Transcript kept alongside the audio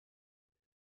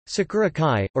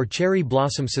Sakurakai, or Cherry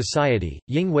Blossom Society,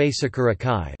 Yingwei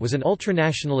Sakurakai, was an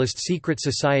ultranationalist secret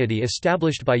society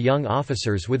established by young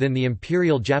officers within the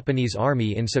Imperial Japanese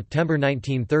Army in September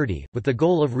 1930, with the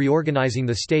goal of reorganizing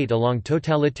the state along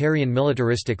totalitarian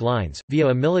militaristic lines, via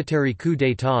a military coup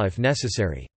d'état if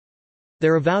necessary.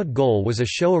 Their avowed goal was a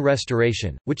Showa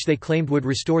restoration, which they claimed would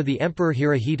restore the Emperor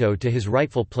Hirohito to his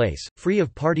rightful place, free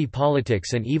of party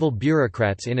politics and evil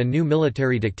bureaucrats in a new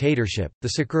military dictatorship.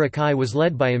 The Sakurakai was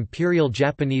led by Imperial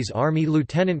Japanese Army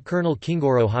Lieutenant Colonel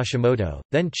Kingoro Hashimoto,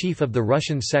 then chief of the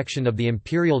Russian section of the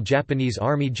Imperial Japanese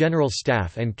Army General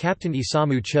Staff, and Captain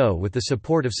Isamu Cho with the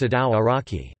support of Sadao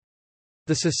Araki.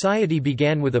 The society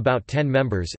began with about 10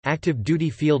 members, active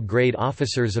duty field grade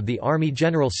officers of the Army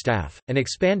General Staff, and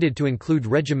expanded to include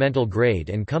regimental grade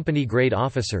and company grade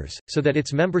officers, so that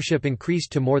its membership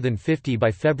increased to more than 50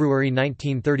 by February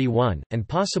 1931, and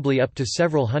possibly up to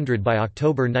several hundred by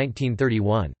October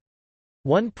 1931.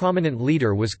 One prominent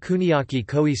leader was Kuniaki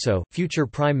Koiso, future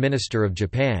Prime Minister of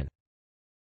Japan.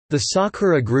 The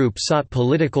Sakura Group sought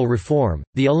political reform,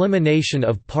 the elimination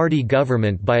of party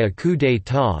government by a coup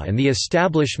d'état and the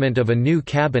establishment of a new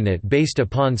cabinet based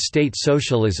upon state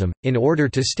socialism, in order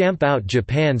to stamp out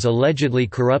Japan's allegedly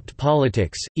corrupt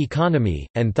politics, economy,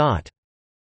 and thought.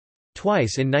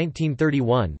 Twice in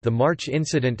 1931, the March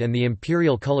Incident and the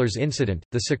Imperial Colors Incident,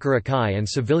 the Sakurakai and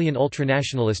civilian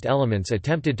ultranationalist elements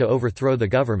attempted to overthrow the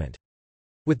government.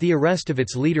 With the arrest of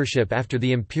its leadership after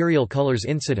the Imperial Colors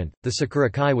Incident, the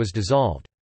Sakurakai was dissolved.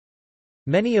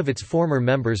 Many of its former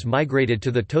members migrated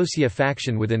to the Tosia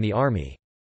faction within the army.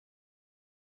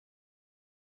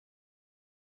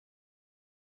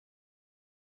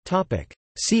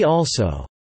 See also: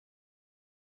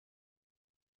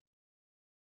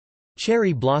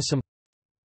 Cherry Blossom,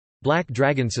 Black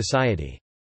Dragon Society.